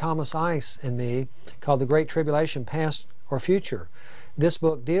Dr. Thomas Ice and me called The Great Tribulation, Past or Future. This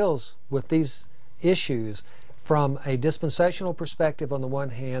book deals with these issues from a dispensational perspective on the one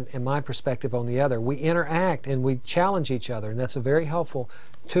hand and my perspective on the other. We interact and we challenge each other, and that's a very helpful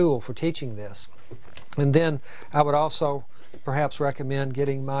tool for teaching this. And then I would also perhaps recommend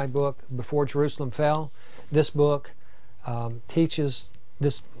getting my book, Before Jerusalem Fell. This book teaches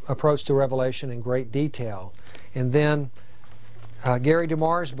this approach to Revelation in great detail. And then Gary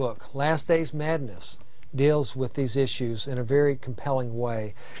DeMar's book, Last Days Madness, deals with these issues in a very compelling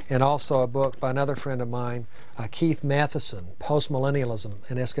way. And also a book by another friend of mine, Keith Matheson, Postmillennialism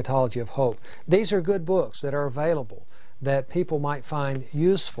and Eschatology of Hope. These are good books that are available that people might find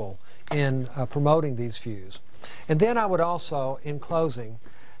useful in promoting these views. And then I would also, in closing,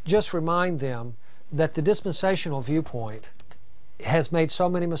 just remind them that the dispensational viewpoint has made so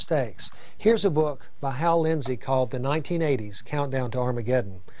many mistakes. Here's a book by Hal Lindsey called The 1980s, Countdown to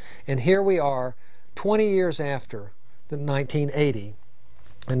Armageddon. And here we are 20 years after the 1980,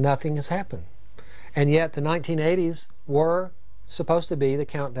 and nothing has happened. And yet the 1980s were supposed to be the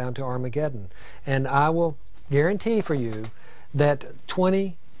countdown to Armageddon. And I will guarantee for you that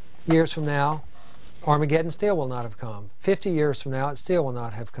 20 years from now, Armageddon still will not have come. 50 years from now, it still will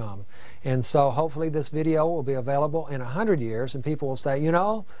not have come. And so hopefully this video will be available in 100 years, and people will say, you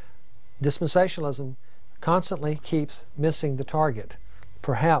know, dispensationalism constantly keeps missing the target.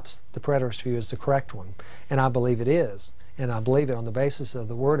 Perhaps the preterist view is the correct one, and I believe it is. And I believe it on the basis of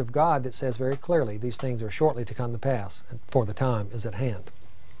the Word of God that says very clearly these things are shortly to come to pass, and for the time is at hand.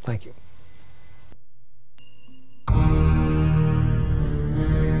 Thank you.